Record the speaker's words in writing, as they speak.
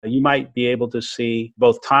you might be able to see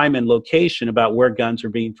both time and location about where guns are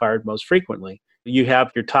being fired most frequently. You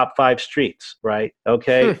have your top 5 streets, right?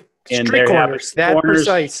 Okay. And Street they have corners, that corners,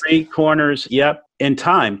 precise. street corners, yep. And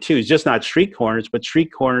time too. It's just not street corners, but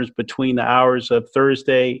street corners between the hours of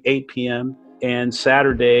Thursday, 8 p.m. and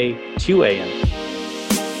Saturday, 2 a.m.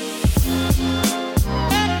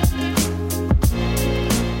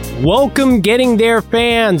 Welcome, Getting There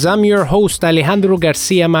fans. I'm your host, Alejandro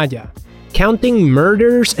Garcia Maya. Counting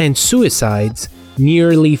murders and suicides,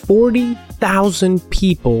 nearly 40,000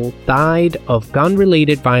 people died of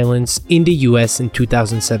gun-related violence in the U.S. in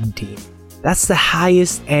 2017. That's the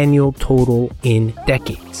highest annual total in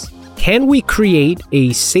decades. Can we create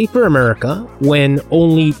a safer America when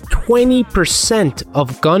only 20%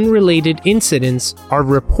 of gun-related incidents are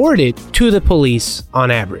reported to the police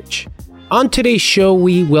on average? On today's show,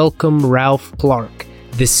 we welcome Ralph Clark,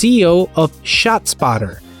 the CEO of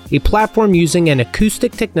ShotSpotter, a platform using an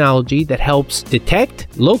acoustic technology that helps detect,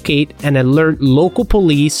 locate, and alert local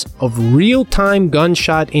police of real-time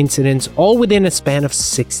gunshot incidents all within a span of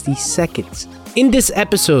 60 seconds. In this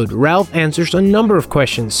episode, Ralph answers a number of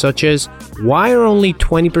questions such as, why are only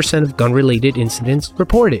 20% of gun-related incidents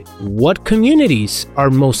reported? What communities are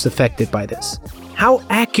most affected by this? How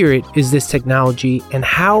accurate is this technology, and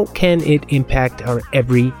how can it impact our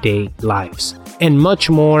everyday lives? And much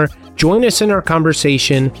more. Join us in our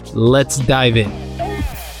conversation. Let's dive in.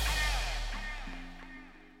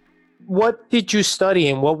 What did you study,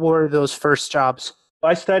 and what were those first jobs?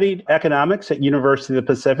 I studied economics at University of the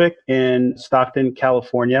Pacific in Stockton,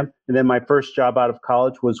 California. And then my first job out of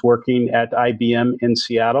college was working at IBM in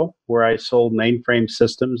Seattle, where I sold mainframe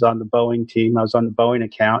systems on the Boeing team. I was on the Boeing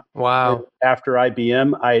account. Wow. And after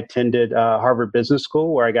IBM, I attended Harvard Business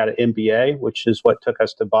School, where I got an MBA, which is what took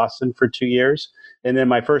us to Boston for 2 years. And then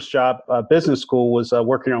my first job, business school, was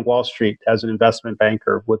working on Wall Street as an investment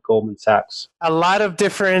banker with Goldman Sachs. A lot of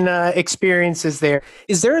different experiences there.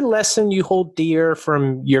 Is there a lesson you hold dear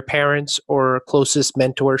from your parents or closest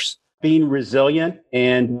mentors? Being resilient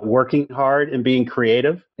and working hard and being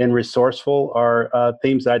creative and resourceful are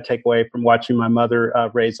themes that I take away from watching my mother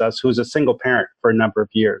raise us, who was a single parent for a number of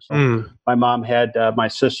years. My mom had my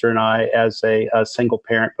sister and I as a single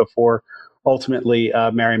parent before ultimately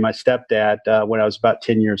marrying my stepdad when I was about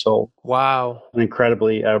 10 years old. Wow. An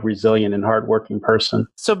incredibly resilient and hardworking person.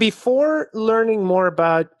 So before learning more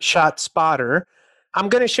about ShotSpotter, I'm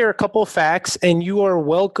going to share a couple of facts, and you are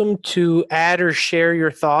welcome to add or share your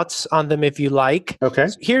thoughts on them if you like. Okay.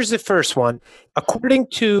 So here's the first one. According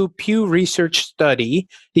to Pew Research study,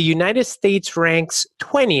 the United States ranks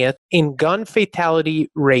 20th in gun fatality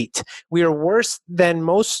rate. We are worse than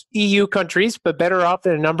most EU countries, but better off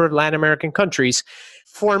than a number of Latin American countries.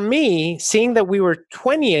 For me, seeing that we were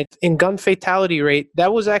 20th in gun fatality rate,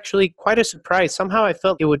 that was actually quite a surprise. Somehow I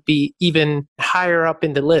felt it would be even higher up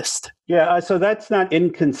in the list. Yeah, so that's not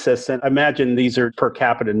inconsistent. I imagine these are per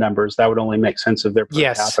capita numbers. That would only make sense if they're per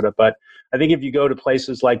capita. But I think if you go to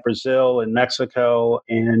places like Brazil and Mexico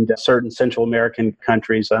and certain Central American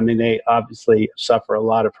countries, I mean, they obviously suffer a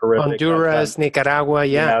lot of horrific... Honduras, Nicaragua,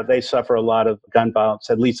 yeah, they suffer a lot of gun violence,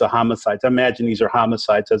 at least the homicides. I imagine these are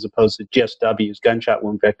homicides as opposed to GSWs, gunshot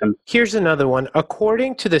wound victims. Here's another one.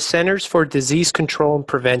 According to the Centers for Disease Control and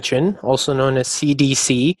Prevention, also known as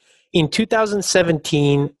CDC, in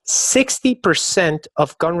 2017, 60%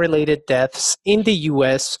 of gun-related deaths in the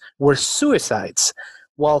U.S. were suicides,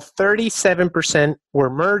 while 37% were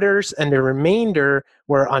murders, and the remainder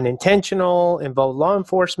were unintentional, involved law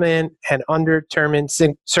enforcement, and undetermined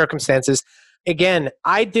circumstances. Again,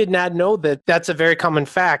 I did not know that that's a very common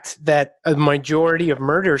fact, that a majority of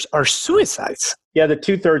murders are suicides. Yeah, the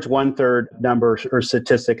 2/3, 1/3 number or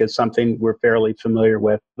statistic is something we're fairly familiar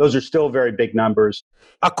with. Those are still very big numbers.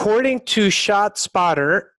 According to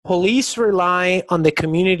ShotSpotter, police rely on the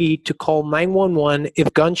community to call 911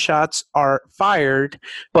 if gunshots are fired,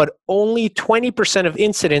 but only 20% of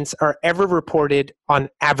incidents are ever reported on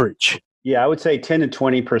average. Yeah, I would say 10 to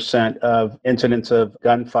 20% of incidents of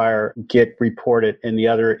gunfire get reported, and the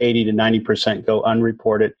other 80 to 90% go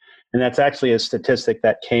unreported. And that's actually a statistic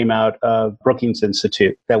that came out of Brookings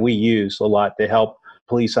Institute that we use a lot to help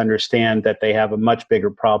police understand that they have a much bigger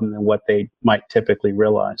problem than what they might typically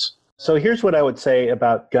realize. So here's what I would say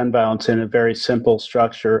about gun violence in a very simple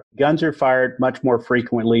structure. Guns are fired much more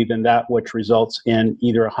frequently than that which results in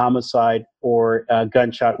either a homicide or a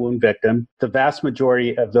gunshot wound victim. The vast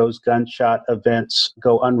majority of those gunshot events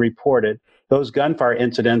go unreported. Those gunfire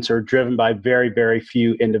incidents are driven by very, very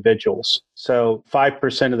few individuals. So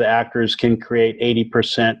 5% of the actors can create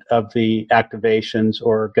 80% of the activations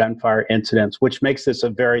or gunfire incidents, which makes this a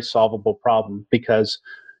very solvable problem because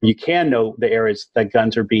You can know the areas that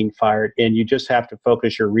guns are being fired, and you just have to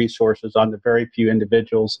focus your resources on the very few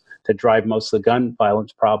individuals that drive most of the gun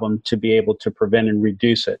violence problem to be able to prevent and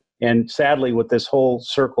reduce it. And sadly, with this whole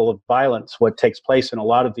circle of violence, what takes place in a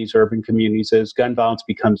lot of these urban communities is gun violence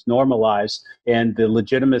becomes normalized, and the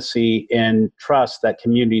legitimacy and trust that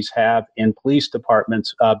communities have in police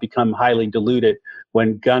departments become highly diluted.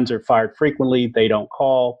 When guns are fired frequently, they don't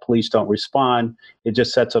call, police don't respond. It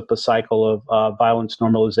just sets up a cycle of violence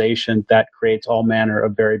normalization that creates all manner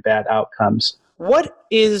of very bad outcomes. What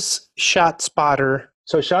is ShotSpotter?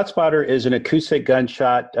 So ShotSpotter is an acoustic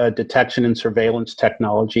gunshot detection and surveillance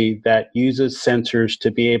technology that uses sensors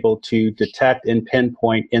to be able to detect and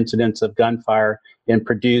pinpoint incidents of gunfire and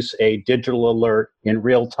produce a digital alert in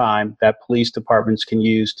real time that police departments can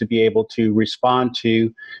use to be able to respond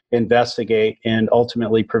to, investigate, and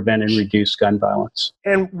ultimately prevent and reduce gun violence.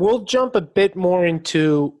 And we'll jump a bit more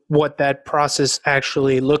into what that process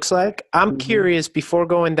actually looks like. I'm curious, before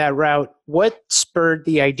going that route, what spurred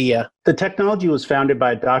the idea? The technology was founded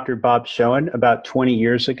by Dr. Bob Schoen about 20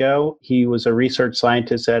 years ago. He was a research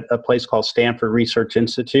scientist at a place called Stanford Research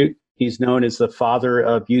Institute. He's known as the father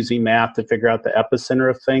of using math to figure out the epicenter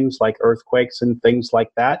of things like earthquakes and things like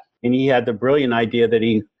that. And he had the brilliant idea that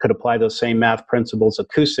he could apply those same math principles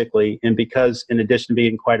acoustically. And because, in addition to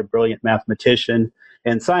being quite a brilliant mathematician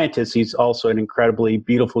and scientist, he's also an incredibly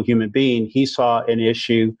beautiful human being, he saw an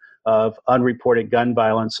issue of unreported gun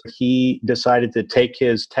violence. He decided to take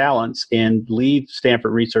his talents and leave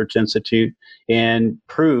Stanford Research Institute and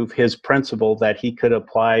prove his principle that he could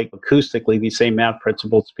apply acoustically these same math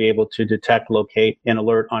principles to be able to detect, locate, and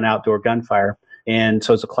alert on outdoor gunfire. And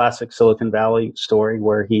so it's a classic Silicon Valley story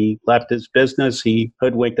where he left his business. He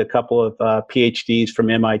hoodwinked a couple of PhDs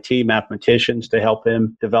from MIT, mathematicians, to help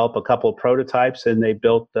him develop a couple of prototypes. And they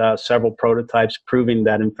built several prototypes proving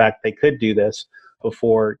that, in fact, they could do this.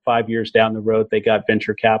 Before 5 years down the road, they got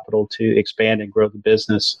venture capital to expand and grow the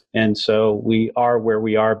business. And so we are where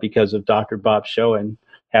we are because of Dr. Bob Schoen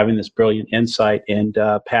having this brilliant insight and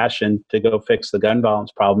passion to go fix the gun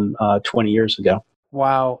violence problem 20 years ago.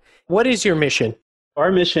 Wow. What is your mission?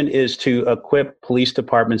 Our mission is to equip police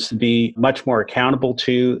departments to be much more accountable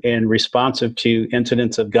to and responsive to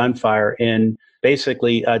incidents of gunfire and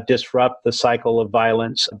basically disrupt the cycle of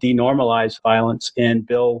violence, denormalize violence, and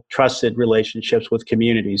build trusted relationships with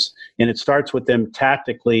communities. And it starts with them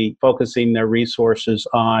tactically focusing their resources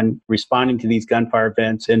on responding to these gunfire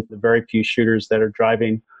events and the very few shooters that are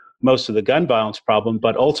driving most of the gun violence problem,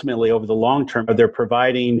 but ultimately over the long term, they're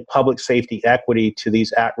providing public safety equity to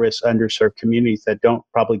these at-risk, underserved communities that don't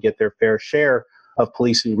probably get their fair share of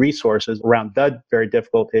policing resources around the very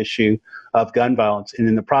difficult issue of gun violence. And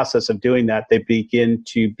in the process of doing that, they begin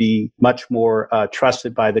to be much more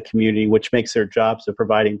trusted by the community, which makes their jobs of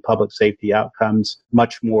providing public safety outcomes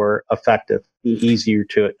much more effective and easier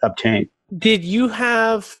to obtain. Did you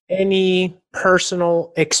have any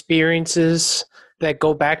personal experiences that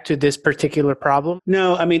go back to this particular problem?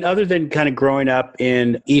 No, I mean, other than kind of growing up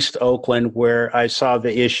in East Oakland where I saw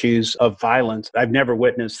the issues of violence, I've never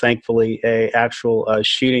witnessed, thankfully, a actual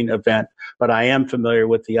shooting event, but I am familiar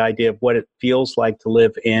with the idea of what it feels like to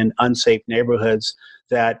live in unsafe neighborhoods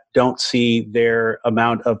that don't see their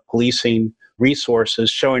amount of policing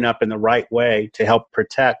resources showing up in the right way to help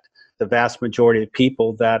protect the vast majority of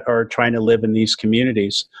people that are trying to live in these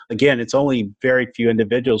communities. Again, it's only very few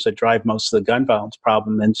individuals that drive most of the gun violence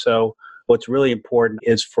problem. And so what's really important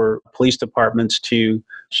is for police departments to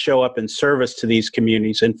show up in service to these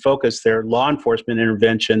communities and focus their law enforcement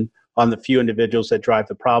intervention on the few individuals that drive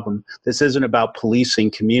the problem. This isn't about policing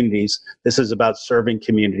communities. This is about serving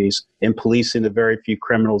communities and policing the very few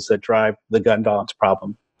criminals that drive the gun violence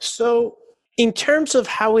problem. So in terms of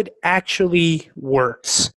how it actually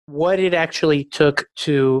works, what it actually took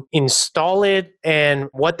to install it and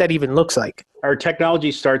what that even looks like. Our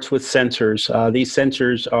technology starts with sensors. These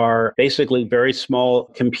sensors are basically very small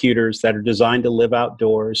computers that are designed to live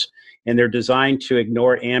outdoors, and they're designed to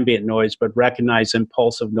ignore ambient noise but recognize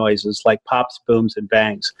impulsive noises like pops, booms, and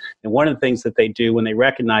bangs. And one of the things that they do when they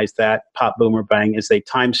recognize that pop, boom, or bang is they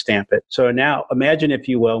timestamp it. So now imagine, if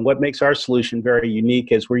you will, and what makes our solution very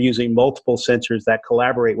unique is we're using multiple sensors that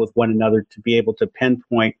collaborate with one another to be able to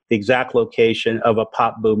pinpoint the exact location of a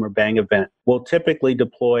pop, boom, or bang event. We'll typically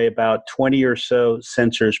deploy about 20 or so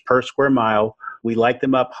sensors per square mile. We light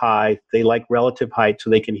them up high. They like relative height so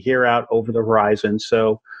they can hear out over the horizon.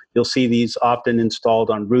 So you'll see these often installed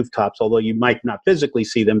on rooftops, although you might not physically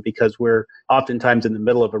see them because we're oftentimes in the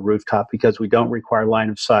middle of a rooftop because we don't require line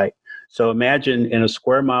of sight. So imagine in a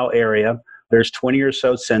square mile area, there's 20 or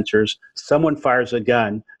so sensors. Someone fires a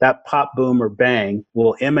gun. that pop, boom, or bang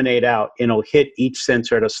will emanate out and it'll hit each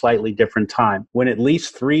sensor at a slightly different time. When at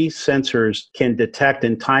least 3 sensors can detect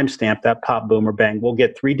and timestamp that pop, boom, or bang, we'll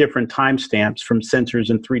get 3 different timestamps from sensors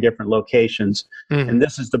in 3 different locations. And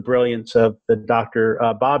this is the brilliance of the Dr.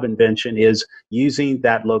 Bob invention, is using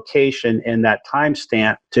that location and that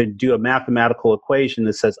timestamp to do a mathematical equation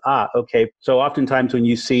that says, okay. So oftentimes when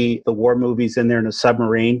you see the war movies in there in a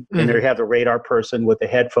submarine and they have the radar person with the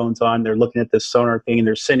headphones on, they're looking at this sonar thing and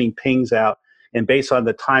they're sending pings out. And based on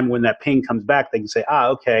the time when that ping comes back, they can say,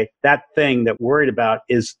 okay, that thing that we're worried about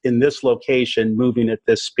is in this location moving at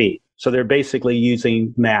this speed. So they're basically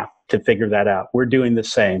using math to figure that out. We're doing the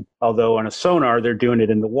same. Although on a sonar, they're doing it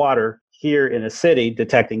in the water. Here in a city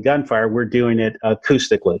detecting gunfire, we're doing it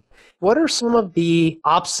acoustically. What are some of the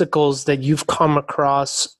obstacles that you've come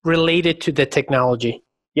across related to the technology?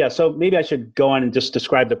 Yeah, so maybe I should go on and just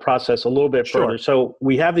describe the process a little bit further. So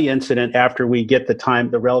we have the incident after we get the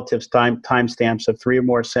relative timestamps of 3 or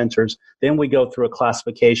more sensors. Then we go through a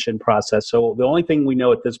classification process. So the only thing we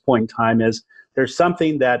know at this point in time is there's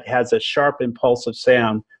something that has a sharp impulsive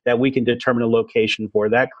sound that we can determine a location for.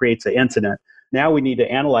 That creates an incident. Now we need to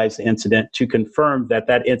analyze the incident to confirm that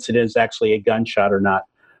that incident is actually a gunshot or not.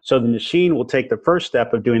 So the machine will take the first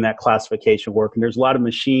step of doing that classification work. And there's a lot of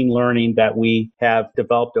machine learning that we have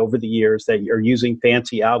developed over the years that are using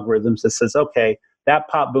fancy algorithms that says, okay, that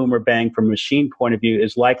pop, boom, or bang from a machine point of view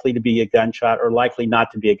is likely to be a gunshot or likely not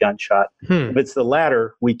to be a gunshot. If it's the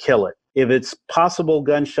latter, we kill it. If it's possible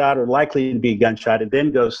gunshot or likely to be a gunshot, it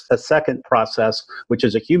then goes a second process, which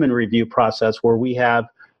is a human review process where we have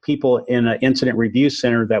people in an incident review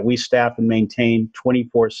center that we staff and maintain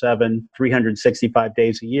 24/7, 365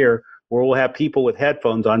 days a year, where we'll have people with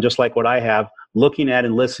headphones on, just like what I have, looking at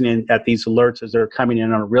and listening at these alerts as they're coming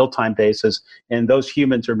in on a real-time basis. And those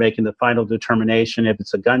humans are making the final determination if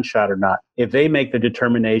it's a gunshot or not. If they make the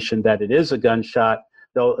determination that it is a gunshot,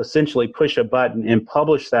 they'll essentially push a button and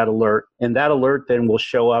publish that alert. And that alert then will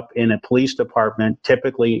show up in a police department,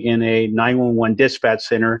 typically in a 911 dispatch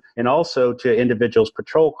center, and also to individuals'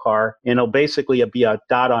 patrol car. And it'll basically be a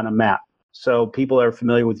dot on a map. So people are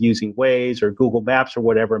familiar with using Waze or Google Maps or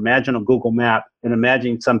whatever. Imagine a Google map and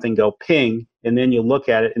imagine something go ping, and then you look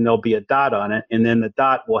at it and there'll be a dot on it. And then the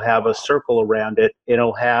dot will have a circle around it.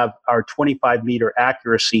 It'll have our 25-meter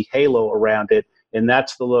accuracy halo around it. And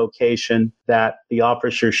that's the location that the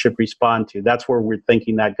officer should respond to. That's where we're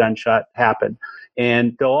thinking that gunshot happened.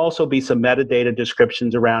 And there'll also be some metadata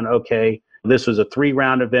descriptions around, okay, this was a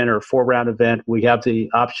 3-round event or a 4-round event. We have the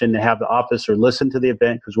option to have the officer listen to the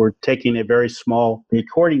event because we're taking a very small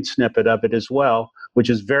recording snippet of it as well, which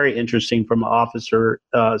is very interesting from an officer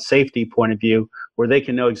safety point of view, where they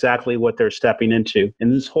can know exactly what they're stepping into.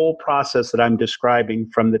 And this whole process that I'm describing,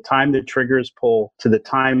 from the time the trigger is pulled to the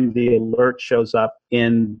time the alert shows up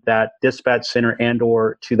in that dispatch center and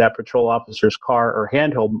or to that patrol officer's car or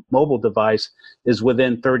handheld mobile device, is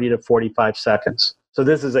within 30 to 45 seconds. So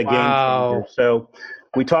this is a game changer. So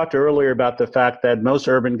we talked earlier about the fact that most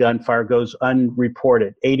urban gunfire goes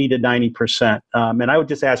unreported, 80 to 90%. And I would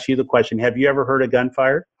just ask you the question, have you ever heard a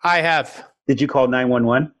gunfire? I have. Did you call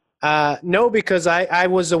 911? No, because I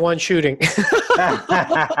was the one shooting.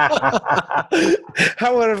 I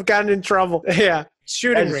would have gotten in trouble. Yeah.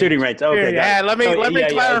 Shooting range. Okay. Yeah, let me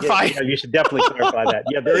clarify. Yeah, you should definitely clarify that.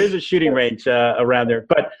 Yeah, there is a shooting range around there.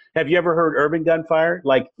 But have you ever heard urban gunfire?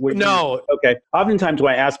 No. Okay. Oftentimes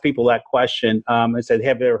when I ask people that question, I said,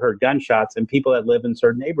 have you ever heard gunshots? And people that live in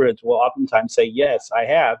certain neighborhoods will oftentimes say, yes, I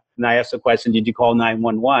have. And I ask the question, did you call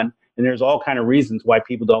 911? And there's all kind of reasons why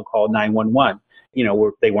people don't call 911.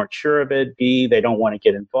 They weren't sure of it. B, they don't want to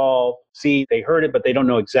get involved. C, they heard it, but they don't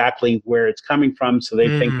know exactly where it's coming from. So they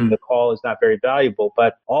think the call is not very valuable.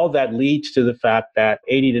 But all that leads to the fact that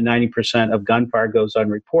 80 to 90% of gunfire goes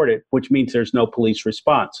unreported, which means there's no police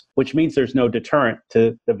response, which means there's no deterrent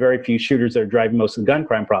to the very few shooters that are driving most of the gun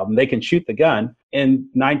crime problem. They can shoot the gun, and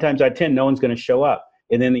 9 times out of 10, no one's going to show up.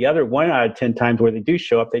 And then the other 1 out of 10 times where they do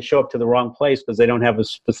show up, they show up to the wrong place because they don't have a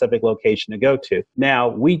specific location to go to. Now,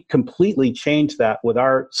 we completely changed that with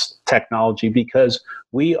our technology because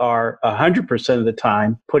we are 100% of the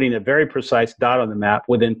time putting a very precise dot on the map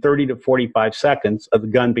within 30 to 45 seconds of the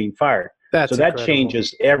gun being fired. That's so that incredible.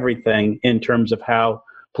 Changes everything in terms of how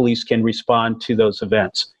police can respond to those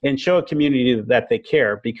events and show a community that they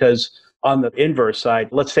care. Because on the inverse side,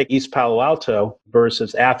 let's take East Palo Alto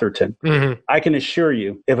versus Atherton. I can assure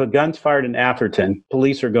you, if a gun's fired in Atherton,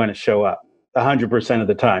 police are going to show up 100% of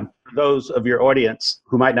the time. For those of your audience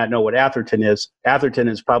who might not know what Atherton is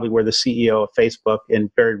probably where the CEO of Facebook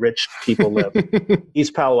and very rich people live.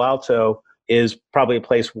 East Palo Alto is probably a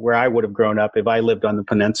place where I would have grown up if I lived on the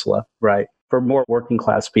peninsula, right? for more working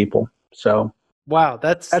class people. So wow,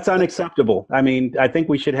 that's unacceptable. I mean, I think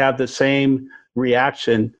we should have the same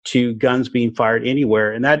reaction to guns being fired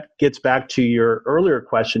anywhere. And that gets back to your earlier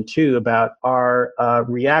question, too, about our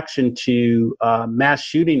reaction to mass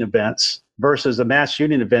shooting events versus a mass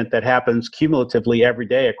shooting event that happens cumulatively every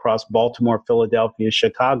day across Baltimore, Philadelphia,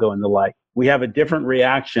 Chicago, and the like. We have a different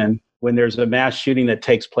reaction when there's a mass shooting that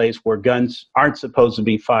takes place where guns aren't supposed to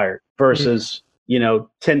be fired versus,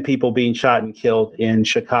 10 people being shot and killed in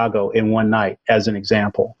Chicago in one night, as an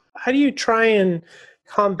example. How do you try and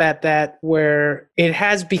combat that where it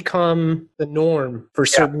has become the norm for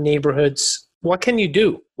certain neighborhoods? What can you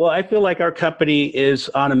do? Well, I feel like our company is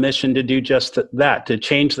on a mission to do just that, to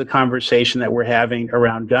change the conversation that we're having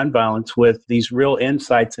around gun violence with these real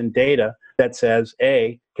insights and data that says,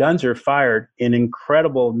 A, guns are fired in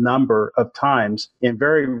incredible number of times in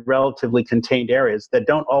very relatively contained areas that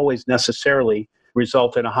don't always necessarily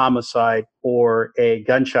result in a homicide or a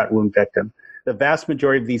gunshot wound victim. The vast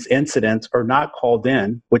majority of these incidents are not called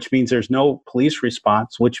in, which means there's no police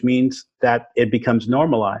response, which means that it becomes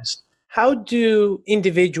normalized. How do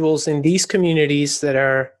individuals in these communities that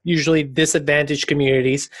are usually disadvantaged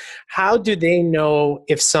communities, how do they know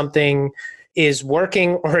if something is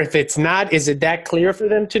working or if it's not? Is it that clear for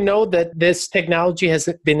them to know that this technology has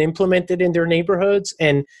been implemented in their neighborhoods?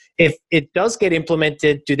 And if it does get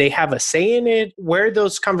implemented, do they have a say in it? Where are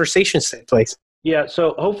those conversations take place? Yeah,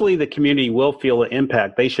 so hopefully the community will feel an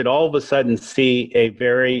impact. They should all of a sudden see a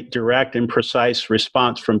very direct and precise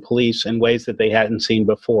response from police in ways that they hadn't seen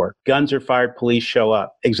before. Guns are fired, police show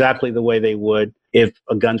up exactly the way they would if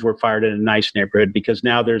guns were fired in a nice neighborhood, because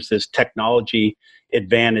now there's this technology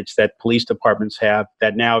advantage that police departments have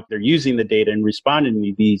that now if they're using the data and responding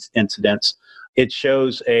to these incidents, it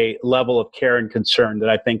shows a level of care and concern that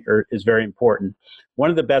I think is very important. One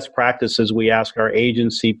of the best practices we ask our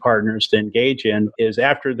agency partners to engage in is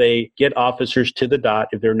after they get officers to the dot,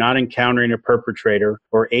 if they're not encountering a perpetrator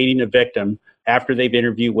or aiding a victim, after they've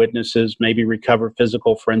interviewed witnesses, maybe recover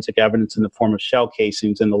physical forensic evidence in the form of shell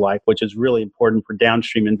casings and the like, which is really important for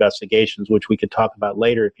downstream investigations, which we could talk about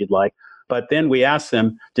later if you'd like. But then we ask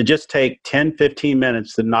them to just take 10, 15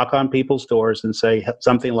 minutes to knock on people's doors and say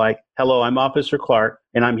something like, hello, I'm Officer Clark,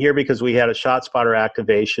 and I'm here because we had a ShotSpotter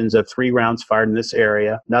activations of 3 rounds fired in this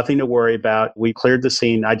area. Nothing to worry about. We cleared the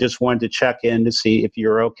scene. I just wanted to check in to see if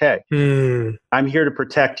you're okay. I'm here to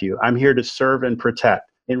protect you. I'm here to serve and protect.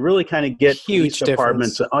 And really kind of get police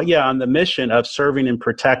departments on the mission of serving and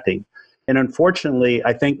protecting. And unfortunately,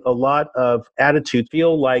 I think a lot of attitudes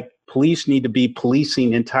feel like police need to be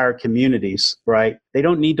policing entire communities, right? They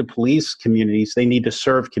don't need to police communities. They need to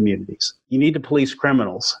serve communities. You need to police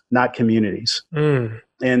criminals, not communities.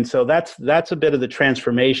 And so that's a bit of the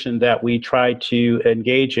transformation that we try to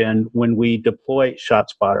engage in when we deploy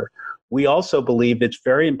ShotSpotter. We also believe it's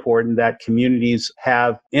very important that communities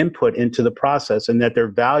have input into the process and that they're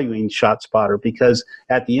valuing ShotSpotter, because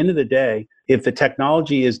at the end of the day, if the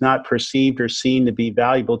technology is not perceived or seen to be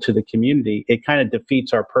valuable to the community, it kind of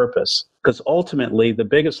defeats our purpose. Because ultimately, the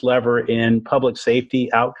biggest lever in public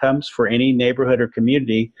safety outcomes for any neighborhood or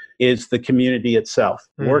community is the community itself,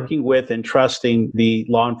 working with and trusting the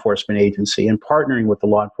law enforcement agency and partnering with the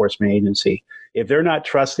law enforcement agency. If they're not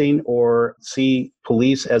trusting or see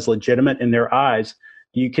police as legitimate in their eyes,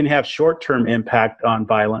 you can have short-term impact on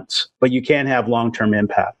violence, but you can't have long-term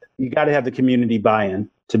impact. You got to have the community buy-in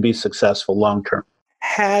to be successful long-term.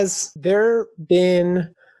 Has there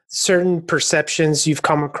been certain perceptions you've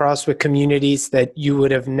come across with communities that you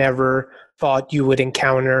would have never thought you would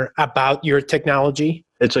encounter about your technology?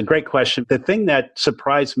 It's a great question. The thing that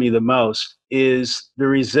surprised me the most is the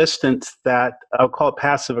resistance that, I'll call it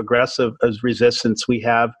passive-aggressive as resistance we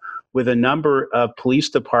have with a number of police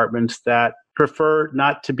departments that prefer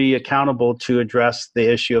not to be accountable to address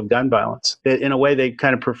the issue of gun violence. In a way, they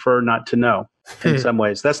kind of prefer not to know in some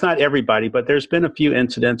ways. That's not everybody, but there's been a few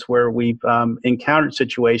incidents where we've encountered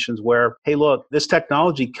situations where, hey, look, this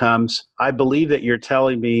technology comes. I believe that you're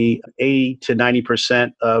telling me 80 to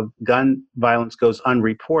 90% of gun violence goes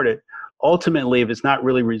unreported. Ultimately, if it's not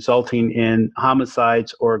really resulting in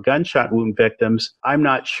homicides or gunshot wound victims, I'm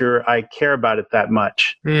not sure I care about it that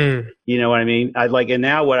much. You know what I mean? And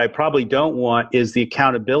now what I probably don't want is the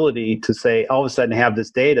accountability to say, all of a sudden have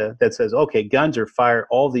this data that says, okay, guns are fired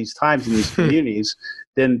all these times in these communities.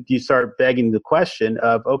 Then you start begging the question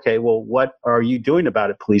of, okay, well, what are you doing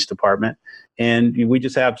about it, police department? And we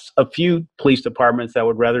just have a few police departments that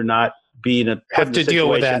would rather not be in a have to deal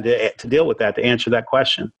with that. To deal with that, to answer that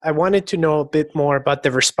question. I wanted to know a bit more about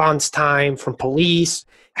the response time from police.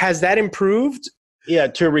 Has that improved Yeah,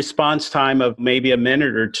 to a response time of maybe a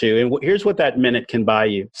minute or two. And here's what that minute can buy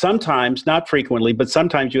you. Sometimes, not frequently, but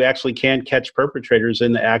sometimes you actually can catch perpetrators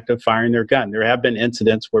in the act of firing their gun. There have been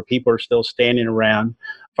incidents where people are still standing around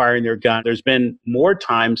firing their gun. There's been more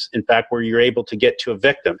times, in fact, where you're able to get to a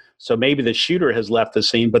victim. So maybe the shooter has left the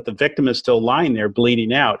scene, but the victim is still lying there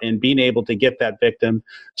bleeding out, and being able to get that victim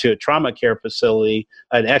to a trauma care facility,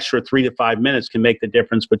 an extra 3 to 5 minutes can make the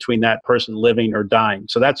difference between that person living or dying.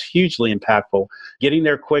 So that's hugely impactful. Getting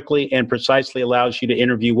there quickly and precisely allows you to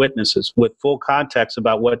interview witnesses with full context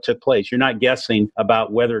about what took place. You're not guessing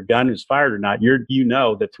about whether a gun is fired or not. You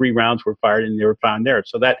know that 3 rounds were fired and they were found there.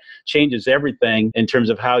 So that changes everything in terms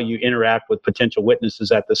of how you interact with potential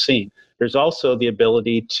witnesses at the scene. There's also the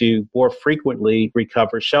ability to more frequently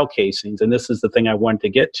recover shell casings. And this is the thing I wanted to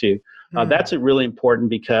get to. That's really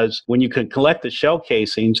important because when you can collect the shell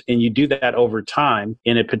casings and you do that over time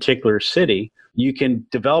in a particular city, you can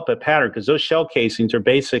develop a pattern because those shell casings are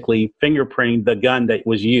basically fingerprinting the gun that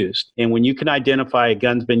was used. And when you can identify a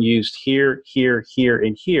gun's been used here, here, here,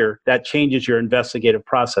 and here, that changes your investigative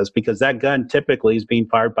process because that gun typically is being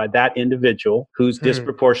fired by that individual who's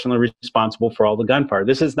disproportionately responsible for all the gunfire.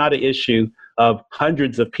 This is not an issue of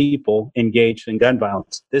hundreds of people engaged in gun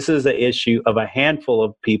violence. This is an issue of a handful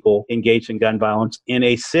of people engaged in gun violence in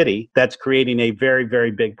a city that's creating a very,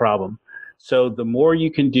 very big problem. So the more you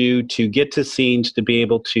can do to get to scenes, to be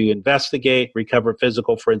able to investigate, recover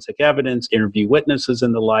physical forensic evidence, interview witnesses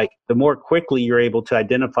and the like, the more quickly you're able to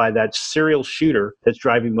identify that serial shooter that's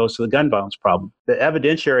driving most of the gun violence problem. The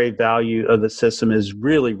evidentiary value of the system is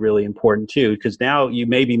really, really important too, because now you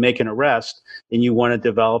maybe make an arrest and you want to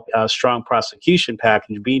develop a strong prosecution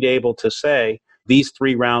package, being able to say, these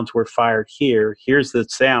 3 rounds were fired here, here's the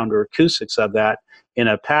sound or acoustics of that in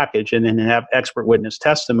a package, and then have expert witness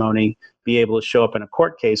testimony be able to show up in a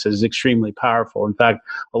court case is extremely powerful. In fact,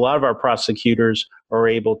 a lot of our prosecutors are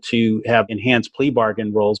able to have enhanced plea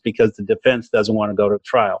bargain rules because the defense doesn't want to go to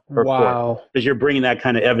trial or court. Because you're bringing that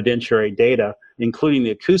kind of evidentiary data, including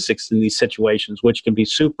the acoustics in these situations, which can be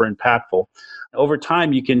super impactful. Over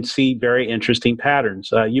time, you can see very interesting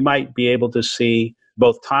patterns. You might be able to see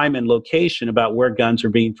both time and location about where guns are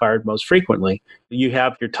being fired most frequently. You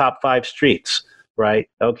have your top 5 streets, right?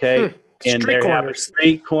 Okay. And they have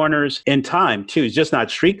street corners in time too. It's just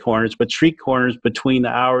not street corners, but street corners between the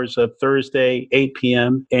hours of Thursday, 8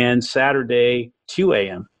 p.m. and Saturday, 2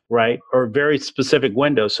 a.m., right? Or very specific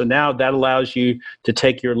windows. So now that allows you to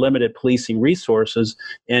take your limited policing resources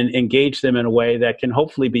and engage them in a way that can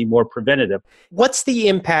hopefully be more preventative. What's the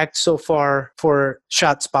impact so far for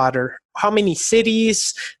ShotSpotter? How many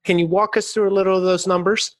cities? Can you walk us through a little of those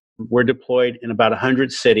numbers? We're deployed in about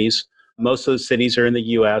 100 cities. Most of those cities are in the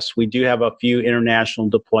U.S. We do have a few international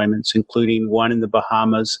deployments, including one in the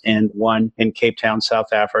Bahamas and one in Cape Town,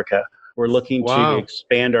 South Africa. We're looking to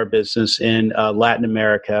expand our business in Latin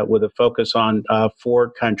America with a focus on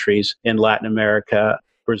 4 countries in Latin America: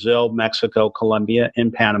 Brazil, Mexico, Colombia,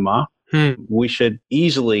 and Panama. We should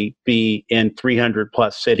easily be in 300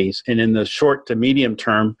 plus cities. And in the short to medium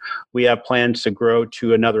term, we have plans to grow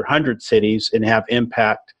to another 100 cities and have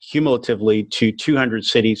impact cumulatively to 200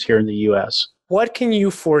 cities here in the U.S. What can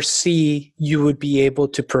you foresee you would be able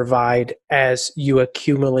to provide as you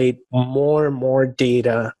accumulate more and more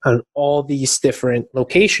data on all these different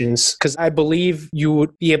locations? Because I believe you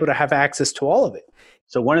would be able to have access to all of it.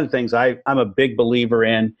 So one of the things I'm a big believer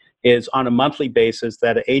in is on a monthly basis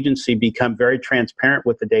that an agency become very transparent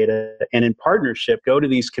with the data and in partnership go to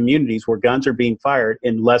these communities where guns are being fired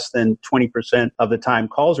in less than 20% of the time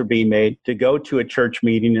calls are being made, to go to a church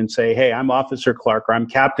meeting and say, hey, I'm Officer Clark or I'm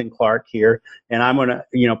Captain Clark here, and I'm going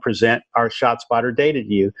to present our ShotSpotter data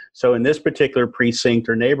to you. So in this particular precinct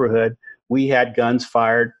or neighborhood, we had guns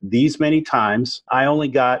fired these many times. I only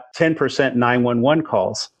got 10% 911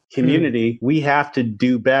 calls. Community, we have to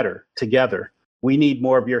do better together. We need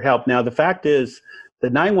more of your help. Now, the fact is, the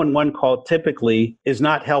 911 call typically is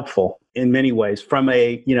not helpful in many ways. From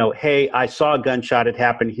a, hey, I saw a gunshot, it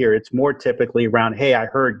happened here. It's more typically around, hey, I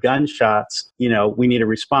heard gunshots, we need a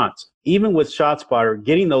response. Even with ShotSpotter,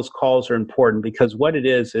 getting those calls are important because what it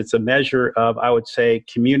is, it's a measure of, I would say,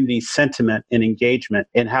 community sentiment and engagement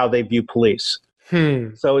in how they view police.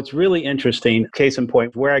 So it's really interesting. Case in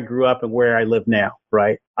point, where I grew up and where I live now,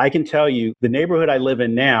 right? I can tell you the neighborhood I live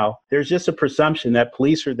in now, there's just a presumption that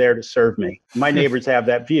police are there to serve me. My neighbors have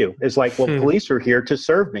that view. It's like, well, police are here to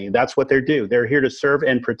serve me. That's what they do. They're here to serve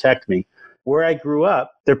and protect me. Where I grew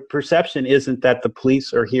up, the perception isn't that the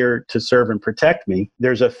police are here to serve and protect me.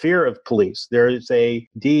 There's a fear of police. There is a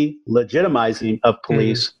delegitimizing of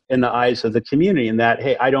police in the eyes of the community, in that,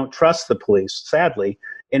 hey, I don't trust the police, sadly.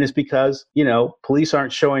 And it's because, police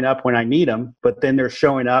aren't showing up when I need them, but then they're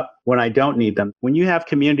showing up when I don't need them. When you have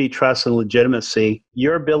community trust and legitimacy,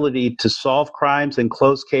 your ability to solve crimes and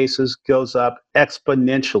close cases goes up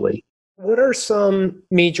exponentially. What are some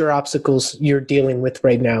major obstacles you're dealing with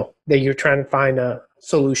right now that you're trying to find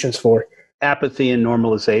solutions for? Apathy and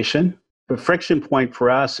normalization. The friction point for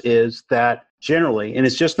us is that generally, and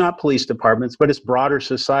it's just not police departments, but it's broader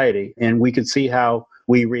society. And we can see how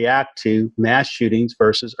we react to mass shootings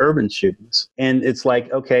versus urban shootings. And it's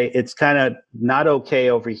like, okay, it's kind of not okay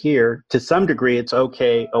over here. To some degree, it's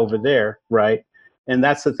okay over there, right? And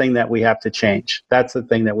that's the thing that we have to change. That's the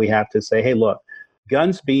thing that we have to say, hey, look,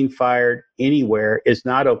 guns being fired anywhere is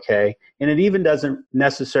not okay. And it even doesn't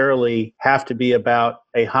necessarily have to be about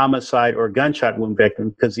a homicide or gunshot wound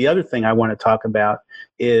victim, because the other thing I want to talk about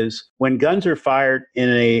is when guns are fired in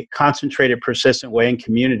a concentrated, persistent way in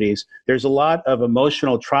communities, there's a lot of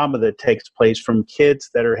emotional trauma that takes place from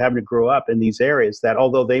kids that are having to grow up in these areas that,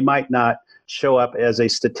 although they might not show up as a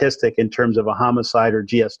statistic in terms of a homicide or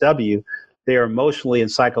GSW, they are emotionally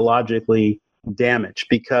and psychologically damaged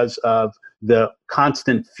because of the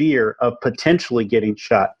constant fear of potentially getting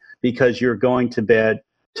shot because you're going to bed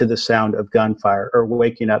to the sound of gunfire or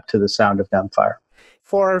waking up to the sound of gunfire.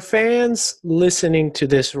 For our fans listening to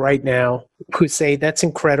this right now who say, that's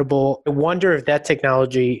incredible, I wonder if that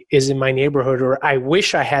technology is in my neighborhood, or I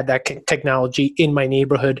wish I had that technology in my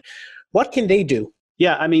neighborhood, what can they do?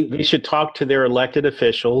 Yeah, I mean, they should talk to their elected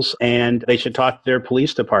officials and they should talk to their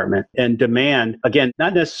police department and demand, again,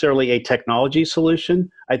 not necessarily a technology solution.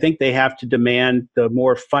 I think they have to demand the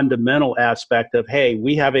more fundamental aspect of, hey,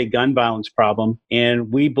 we have a gun violence problem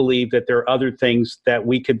and we believe that there are other things that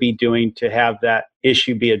we could be doing to have that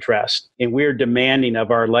issue be addressed. And we're demanding of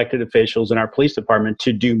our elected officials and our police department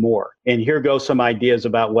to do more. And here go some ideas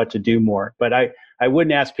about what to do more. But I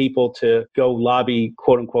wouldn't ask people to go lobby,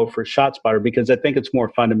 quote unquote, for ShotSpotter, because I think it's more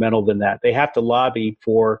fundamental than that. They have to lobby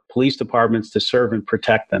for police departments to serve and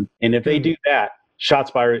protect them. And if they do that,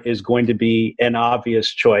 ShotSpotter is going to be an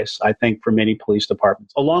obvious choice, I think, for many police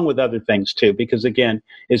departments, along with other things too, because again,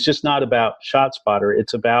 it's just not about ShotSpotter.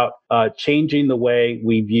 It's about changing the way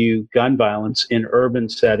we view gun violence in urban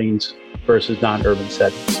settings versus non-urban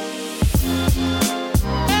settings.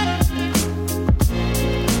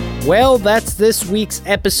 Well, that's this week's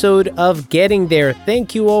episode of Getting There.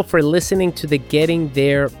 Thank you all for listening to the Getting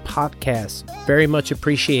There podcast. Very much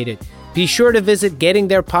appreciated. Be sure to visit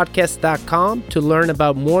gettingtherepodcast.com to learn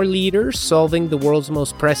about more leaders solving the world's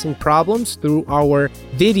most pressing problems through our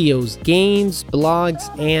videos, games,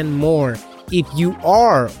 blogs, and more. If you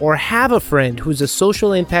are or have a friend who's a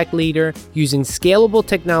social impact leader using scalable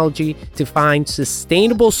technology to find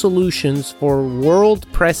sustainable solutions for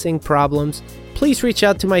world-pressing problems, please reach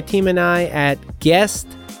out to my team and I at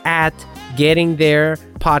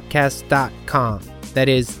guest@gettingtherepodcast.com. That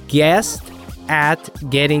is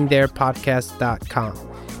guest@gettingtherepodcast.com.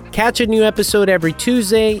 Catch a new episode every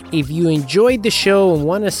Tuesday. If you enjoyed the show and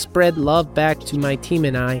want to spread love back to my team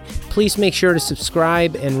and I, please make sure to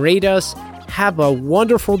subscribe and rate us. Have a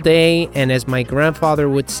wonderful day, and as my grandfather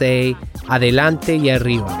would say, adelante y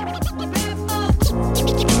arriba.